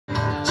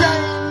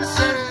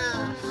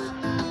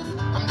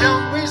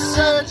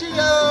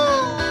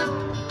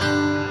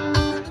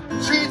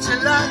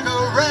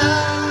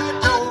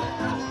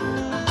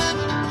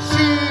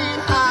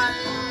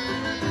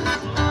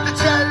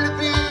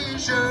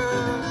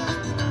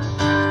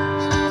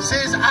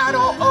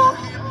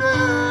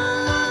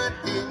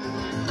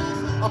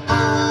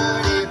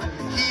But if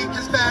he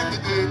comes back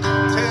again,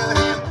 tell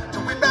him to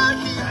wait back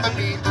here for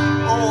me,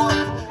 or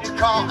to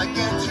call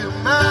again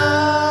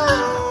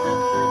tomorrow.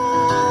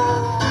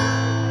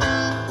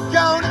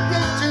 Gonna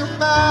get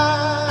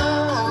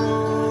tomorrow.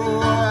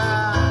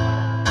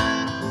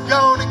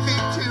 Gonna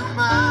keep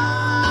tomorrow.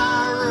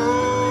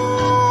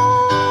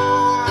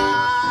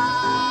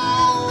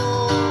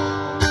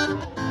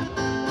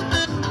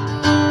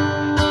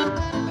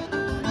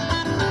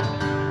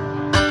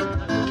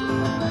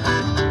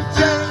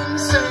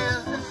 James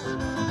says,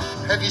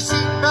 have you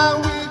seen my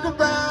wig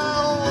around?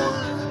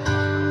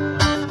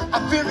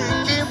 I've been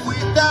again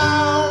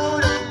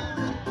without it.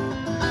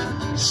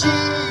 She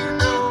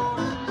knows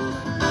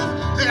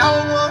they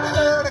all want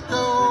her to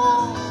go,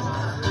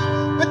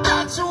 but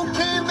that's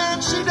okay,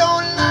 man, she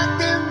don't like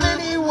them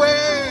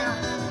anyway.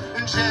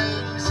 And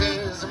James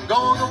says, I'm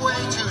going away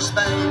to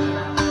Spain,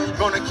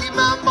 gonna keep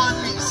my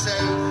money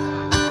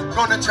safe,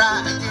 gonna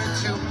try again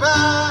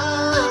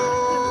tomorrow.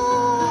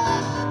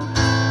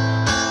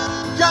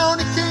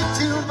 Gonna keep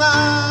tomorrow.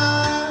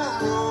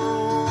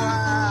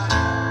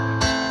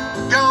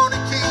 Gonna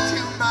keep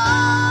tomorrow.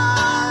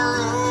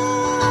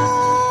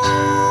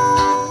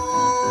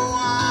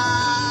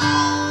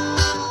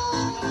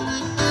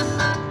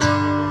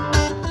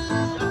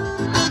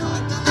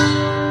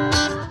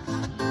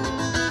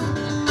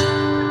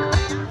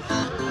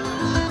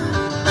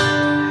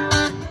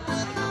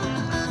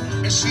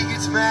 And she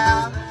gets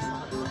mad,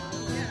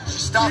 she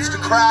starts to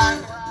cry,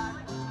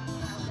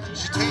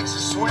 she takes a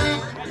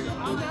swing,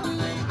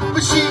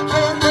 but she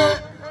can't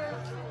hit,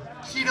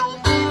 she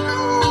don't mean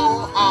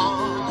no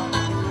harm,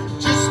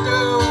 just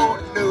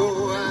don't know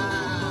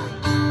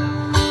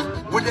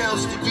what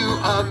else to do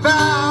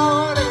about